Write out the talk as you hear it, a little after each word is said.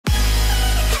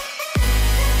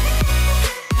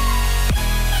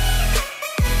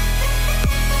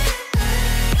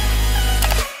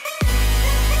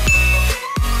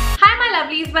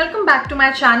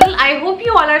my channel. I hope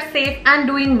you all are safe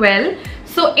and doing well.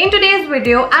 So in today's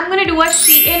video, I'm going to do a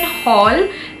Shein haul.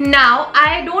 Now,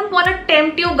 I don't want to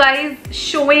tempt you guys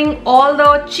showing all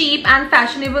the cheap and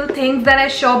fashionable things that I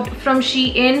shopped from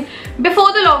Shein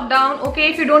before the lockdown. Okay,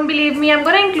 if you don't believe me, I'm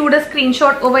going to include a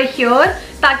screenshot over here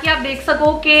ताकि आप देख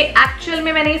सको कि actual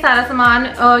में मैंने ये सारा सामान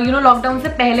लॉकडाउन से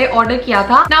पहले ऑर्डर किया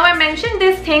था. Now I mentioned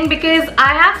this thing because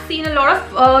I have seen a lot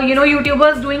of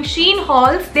YouTubers doing Shein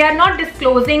hauls. They are not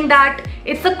disclosing that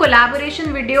it's a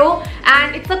collaboration video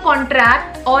and it's a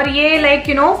contract, और ये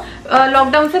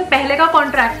lockdown से पहले का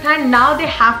contract था. Now they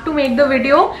have to make the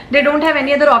video. They don't have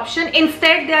any other option.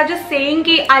 Instead they are just saying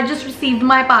कि I just received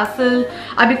my parcel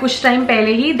अभी कुछ time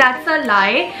पहले ही. That's a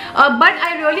lie. But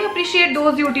I really appreciate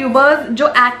those YouTubers जो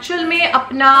actual में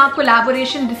अपना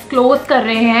collaboration disclose कर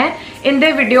रहे हैं in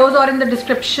their videos or in the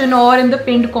description or in the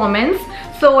pinned comments.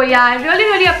 So yeah, I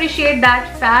really appreciate that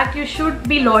fact. You should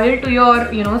be loyal to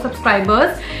your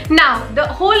subscribers. Now, the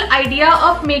whole idea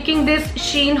of making this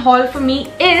Shein haul for me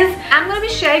is I'm going to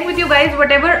be sharing with you guys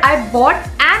whatever I bought,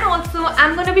 and also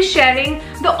I'm going to be sharing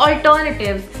the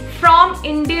alternatives from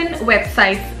Indian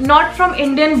websites, not from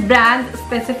Indian brands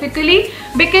specifically,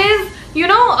 because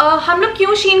हम लोग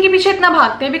क्यों Shein के पीछे इतना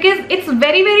भागते हैं? Because it's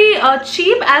very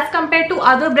cheap as compared to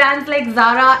other brands like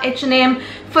Zara, H&M,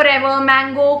 Forever,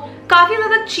 Mango. काफी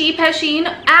ज्यादा चीप है Shein,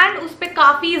 एंड उस पे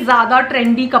काफी ज्यादा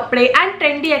ट्रेंडी कपड़े एंड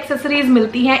ट्रेंडी एक्सेसरीज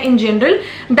मिलती हैं in general.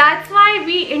 That's why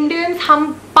we Indians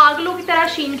हम पागलों की तरह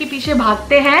Shein के पीछे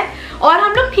भागते हैं, और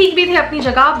हम लोग ठीक भी थे अपनी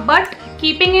जगह. But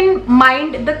keeping in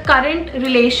mind the current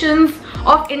relations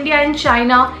of India and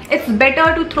China, it's better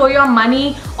to throw your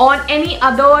money on any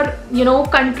other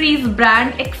country's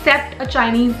brand except a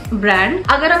Chinese brand.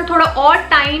 अगर हम थोड़ा और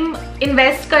टाइम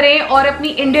इन्वेस्ट करें और अपनी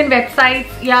इंडियन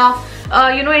वेबसाइट्स या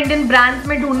इंडियन ब्रांड्स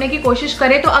में ढूंढने की कोशिश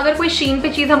करें, तो अगर कोई Shein पे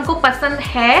चीज हमको पसंद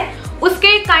है,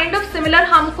 उसके काइंड ऑफ सिमिलर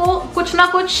हमको कुछ ना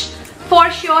कुछ फॉर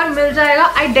श्योर मिल जाएगा.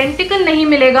 आइडेंटिकल नहीं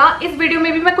मिलेगा. इस वीडियो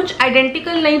में भी मैं कुछ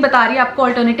आइडेंटिकल नहीं बता रही आपको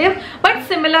ऑल्टरनेटिव, बट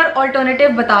सिमिलर ऑल्टरनेटिव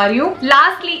बता रही हूँ.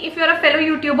 Lastly, if you are a fellow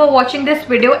YouTuber watching this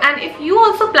video and if you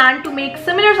also plan to make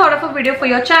similar sort of a video for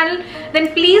your channel, then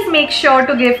please make sure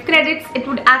to give credits. It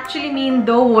would actually mean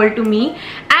the world to me.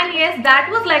 And yes, that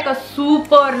was like a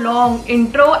super long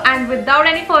intro, and without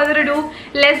any further ado,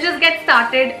 let's just get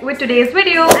started with today's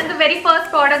video. And the very first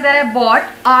product that I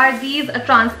bought are these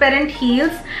transparent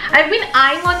heels. I've been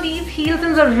eyeing on these heels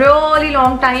since a really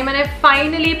long time, and I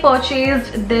finally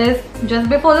purchased this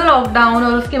just before the lockdown,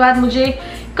 और उसके बाद मुझे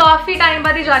काफी time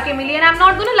बाद ही जाके मिली. And I am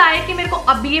not gonna lie कि मेरे को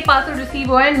अभी ये पार्सल रिसीव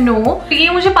हुआ है. नो, ये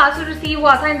मुझे पार्सल रिसीव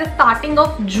हुआ था in the starting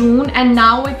of June, and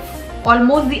now it's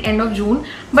almost the end of June.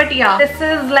 But या, this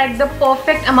is like the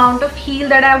perfect amount of heal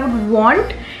that I would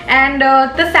want. And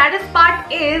the saddest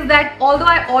part is that although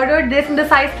I ordered this in the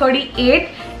size 38,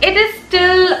 it is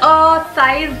still a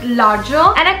size larger,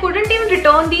 and I couldn't even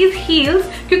return these heels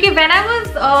because when I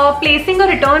was placing a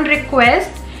return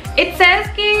request, it says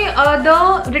that the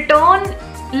return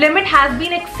limit has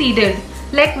been exceeded.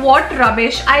 Like, what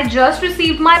rubbish. I just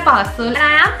received my parcel and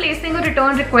I am placing a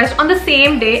return request on the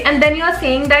same day, and then you are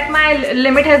saying that my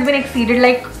limit has been exceeded.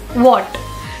 Like, what?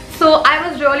 So I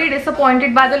was really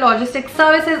disappointed by the logistics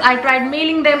services. I tried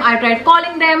mailing them, I tried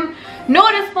calling them, no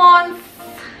response.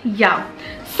 Yeah.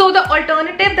 So the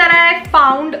alternative that I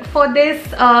found for this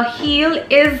heel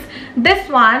is this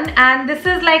one, and this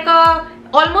is like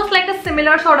almost like a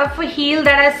similar sort of a heel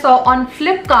that I saw on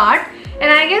Flipkart,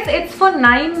 and I guess it's for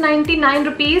 999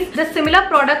 rupees. The similar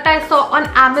product I saw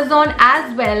on Amazon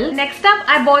as well. Next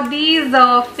up, I bought these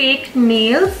fake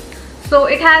nails. So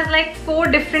it has like 4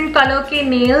 different color ke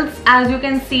nails. As you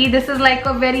can see, this is like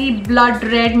a very blood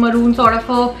red maroon sort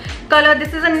of a color.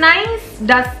 This is a nice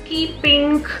dusky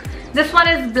pink. This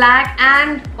one is black,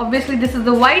 and obviously this is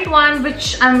the white one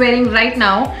which I'm wearing right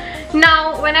now.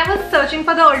 Now, when I was searching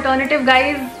for the alternative,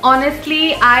 guys,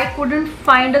 honestly I couldn't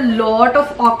find a lot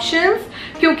of options,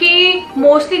 क्योंकि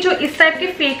mostly जो इस type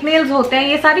के fake nails होते हैं,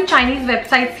 ये सारी Chinese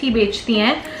websites ही बेचती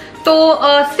हैं. तो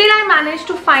still I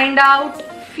managed to find out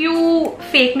few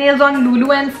fake nails on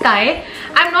Lulu and Sky.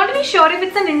 I'm not even sure if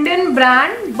it's an Indian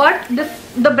brand, but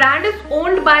the brand is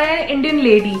owned by an Indian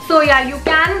lady. So yeah, you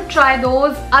can try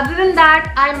those. Other than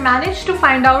that, I managed to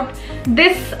find out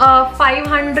this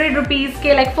 500 rupees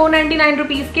ke, like 499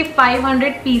 rupees ke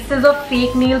 500 pieces of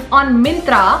fake nails on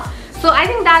Myntra. So I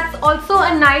think that's also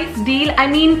a nice deal. I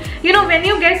mean, when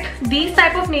you get these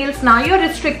type of nails now, you're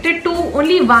restricted to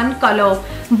only one color,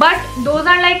 but those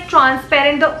are like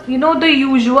transparent, the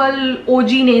usual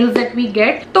OG nails that we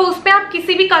get. तो उसपे आप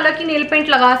किसी भी color की nail paint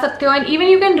लगा सकते हो, and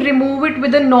even you can remove it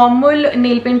with a normal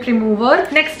nail paint remover.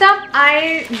 Next up,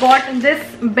 I got this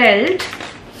belt.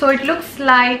 So it looks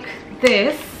like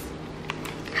this.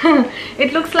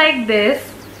 It looks like this.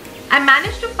 I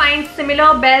managed to find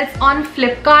similar belts on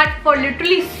Flipkart for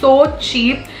literally so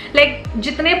cheap. Like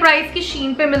जितने price की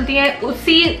Shein पे मिलती हैं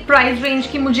उसी price range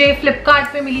की मुझे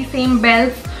Flipkart पे मिली same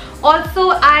belt. Also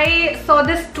I saw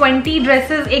this 20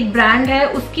 dresses, एक ब्रांड है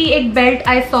उसकी एक belt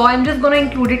I saw. I'm just gonna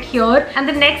include it here. And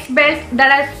the next belt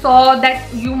that I saw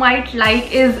that you might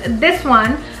like is this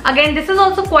one. Again, this is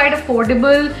also quite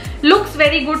affordable, looks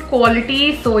very good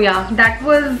quality. So yeah, that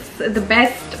was the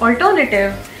best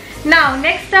alternative. Now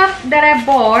next up that I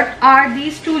bought are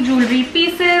these two jewelry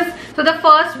pieces. So the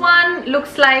first one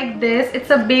looks like this. It's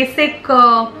a basic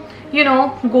you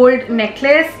know, gold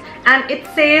necklace and it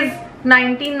says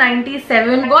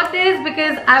 1997. I got this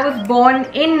because I was born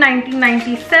in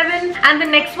 1997. And the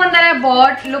next one that I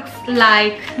bought looks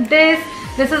like this.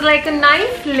 This is like a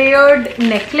nice layered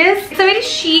necklace. It's a very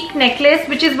chic necklace,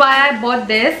 which is why I bought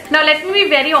this. Now let me be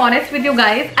very honest with you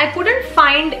guys. I couldn't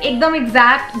find एकदम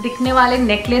exact दिखने वाले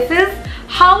necklaces.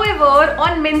 However,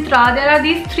 on Myntra there are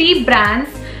these 3 brands.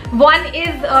 One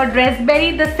is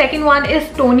Dressberry, the second one is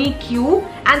Tony Q,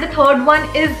 and the third one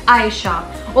is Aisha.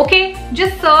 Okay,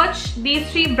 just search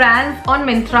these 3 brands on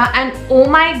Myntra and oh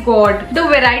my god, the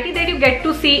variety that you get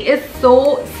to see is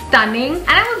so stunning. And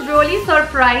I was really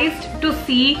surprised to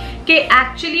see कि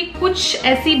actually कुछ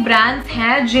ऐसी brands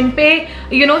हैं जिन पे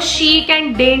you know chic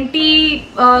and dainty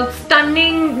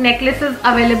stunning necklaces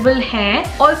available हैं.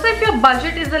 Also if your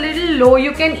budget is a little low,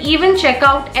 you can even check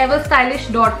out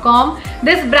everstylish.com.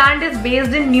 This brand is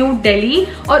based in New Delhi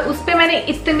और उस पे मैंने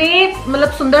इतने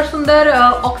मतलब सुंदर सुंदर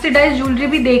oxidized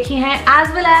jewelry भी देखी हैं,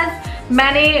 as well as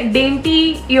मैंने dainty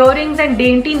earrings and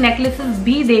dainty necklaces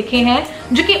भी देखे हैं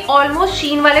जो कि ऑलमोस्ट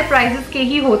शीन वाले प्राइसेस के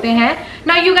ही होते हैं.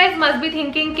 Now you guys must be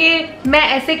thinking कि मैं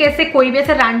ऐसे कैसे कोई भी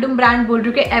ऐसे रैंडम ब्रांड बोल रही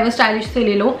हूँ कि एवर स्टाइलिश से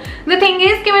ले लो. द थिंग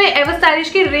इज कि मैंने एवर स्टाइलिश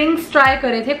की रिंग्स ट्राई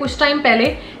करे थे कुछ टाइम पहले,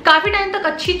 काफी टाइम तक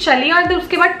अच्छी चली और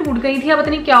उसके बाद टूट गई थी. पता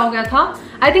नहीं क्या हो गया था,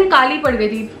 आई थिंक काली पड़ गई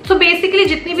थी. सो बेसिकली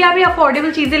जितनी भी आप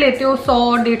अफोर्डेबल चीजें लेते हो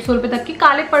 100-150 रुपए तक की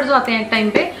काले पड़ जाते हैं एक टाइम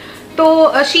पे.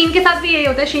 तो शीन के साथ भी यही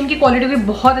होता है. शीन की क्वालिटी भी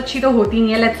बहुत अच्छी तो होती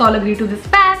ही है. Let's all agree to this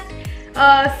fact.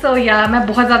 सो या मैं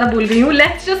बहुत ज्यादा बोल गई हूँ.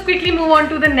 Let's just quickly move on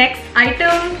to the next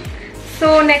item.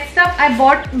 So next up I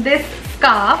bought this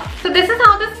scarf. So this is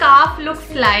how the scarf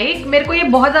looks like. मेरे को ये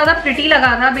बहुत ज़्यादा pretty लगा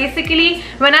था. Basically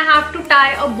when I have to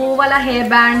tie a bow वाला hair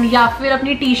band या फिर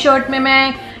अपनी टी-शर्ट में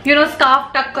मैं you know scarf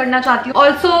tuck करना चाहती हूँ.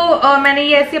 Also मैंने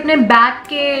ये ऐसे अपने बैक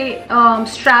के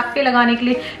strap पे लगाने के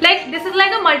लिए, like this is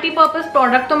like a multi-purpose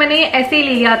product, तो मैंने ये ऐसे ही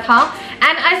ले लिया था.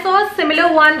 And I saw a similar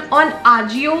one on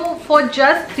Ajio for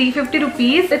just 350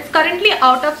 rupees. It's currently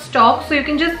out of stock, so you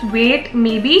can just wait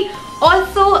maybe.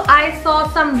 Also, I saw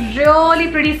some really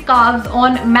pretty scarves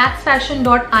on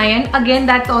maxfashion.in. Again,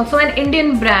 that's also an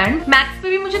Indian brand. Max पे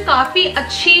भी मुझे काफी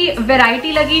अच्छी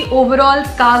variety लगी overall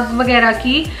scarves वगैरह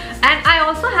की. And I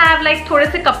also have like थोड़े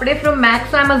से कपड़े from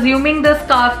Max, so I'm assuming the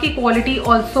scarf की quality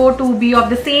also to be of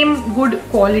the same good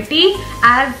quality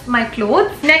as my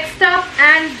clothes. Next up,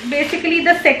 and basically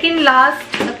the second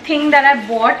last thing that I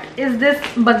bought is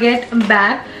this baguette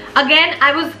bag. Again,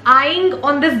 I was eyeing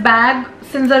on this bag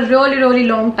since a really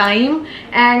long time,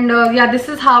 and yeah, this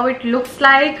is how it looks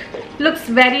like. Looks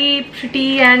very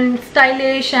pretty and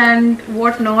stylish and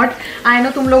what not. I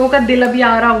know तुम लोगों का दिल अभी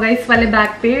आ रहा होगा इस वाले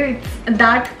bag पे. It's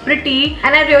that pretty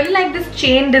and I really like this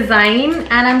chain design,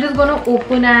 and I'm just gonna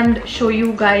open and show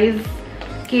you guys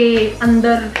के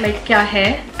अंदर like क्या है.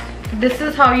 This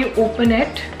is how you open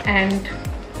it and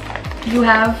you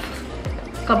have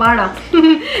kabada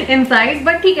inside,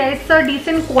 but ठीक है, it's a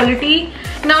decent quality.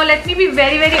 Now let me be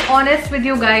very honest with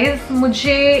you guys.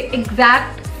 मुझे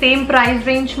exact same price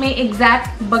range में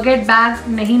exact baguette bag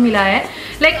नहीं मिला है.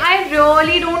 Like I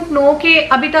really don't know कि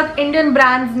अभी तक Indian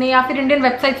brands ने या फिर Indian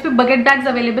websites पे baguette bags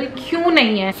available क्यों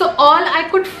नहीं है. So all I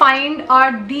could find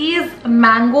are these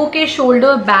mango के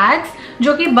shoulder bags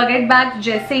जो कि baguette bags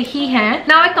जैसे ही हैं.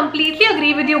 Now I completely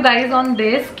agree with you guys on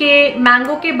this कि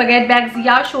mango के baguette bags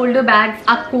या shoulder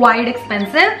bags are quite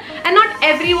expensive and not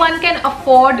everyone can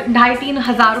afford 2,500-3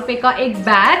 हज़ार रुपए का एक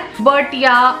बैग. But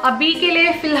yeah, अभी के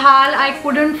लिए फिलहाल I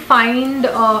couldn't find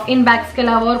in bags के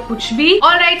अलावा और कुछ भी.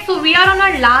 Alright, so we are on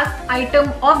our last item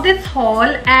of this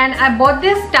haul and I bought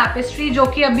this tapestry जो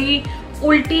कि अभी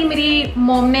उल्टी मेरी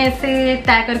मॉम ने ऐसे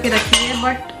तय करके रखी है,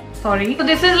 but sorry. So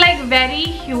this is like very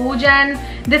huge and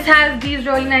this has these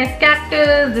really nice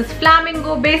cactus, this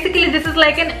flamingo. Basically this is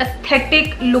like an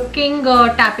aesthetic looking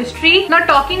tapestry. Now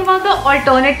talking about the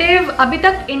alternative, अभी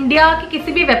तक India की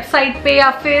किसी भी website पे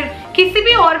या फिर किसी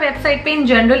भी और वेबसाइट पे in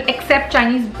general except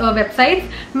Chinese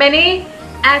websites मैंने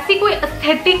ऐसी कोई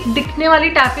aesthetic दिखने वाली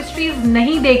tapestries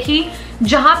नहीं देखी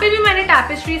जहाँ पे भी मैंने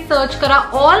टैपेस्ट्री सर्च करा,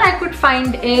 all I could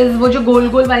find is वो जो गोल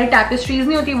गोल वाली टैपेस्ट्रीज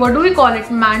नहीं होती, what do we call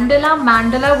it, मैंडला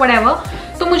whatever.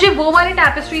 तो मुझे वो वाली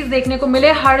टैपेस्ट्रीज देखने को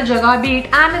मिले हर जगह, B it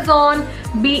Amazon,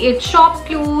 be it shop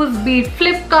clues, be it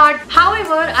Flipkart.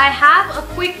 However, I have a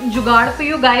quick jugaad for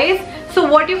you guys. So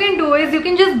what you can do is you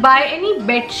can just buy any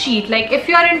bed sheet. Like if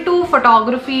you are into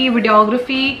photography,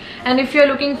 videography, and if you're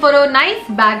looking for a nice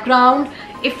background,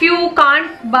 if you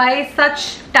can't buy such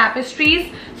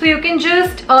tapestries, so you can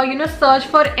just search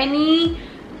for any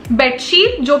bed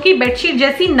sheet जो कि bed sheet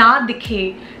जैसी ना दिखे.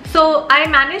 So I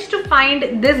managed to find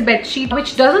this bed sheet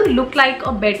which doesn't look like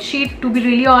a bed sheet, to be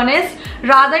really honest.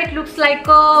 Rather it looks like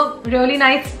a really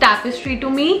nice tapestry to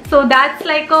me. So that's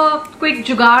like a quick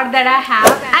jugaad that I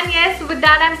have. And yes, with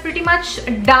that I'm pretty much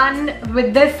done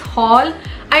with this haul.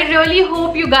 I really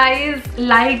hope you guys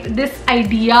liked this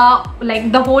idea,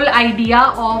 like the whole idea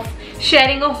of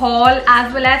sharing a haul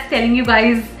as well as telling you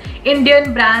guys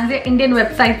Indian brands, Indian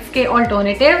websites के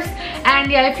alternatives.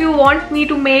 And yeah, if you want me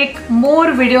to make more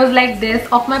videos like this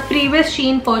of my previous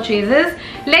Shein purchases,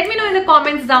 let me know in the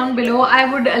comments down below. I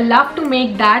would love to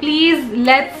make that. Please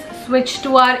let's switch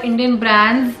to our Indian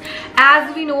brands,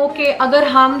 as we know कि अगर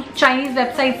हम Chinese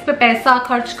websites पे पैसा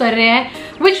खर्च कर रहे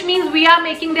हैं, which means we are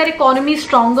making their economy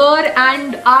stronger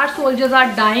and our soldiers are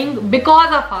dying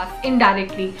because of us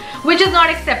indirectly, which is not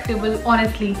acceptable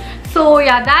honestly. So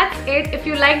yeah, that's it. If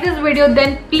you like this video,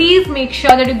 then please make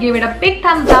sure that you give it a big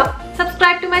thumbs up.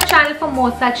 Subscribe to my channel for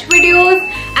more such videos,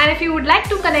 and if you would like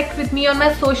to connect with me on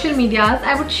my social medias,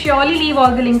 I would surely leave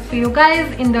all the links for you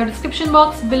guys in the description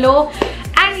box below.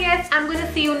 And yes, I'm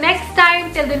gonna see you next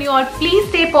time. Till then, you all please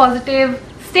stay positive,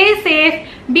 stay safe,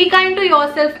 be kind to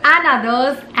yourself and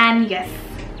others, and yes,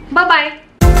 bye bye.